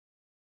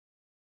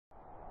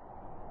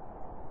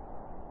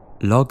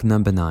Log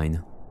number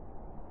 9.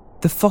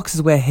 The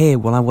foxes were here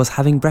while I was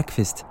having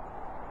breakfast,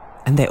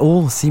 and they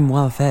all seem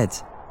well fed.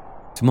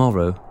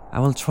 Tomorrow, I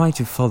will try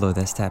to follow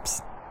their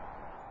steps.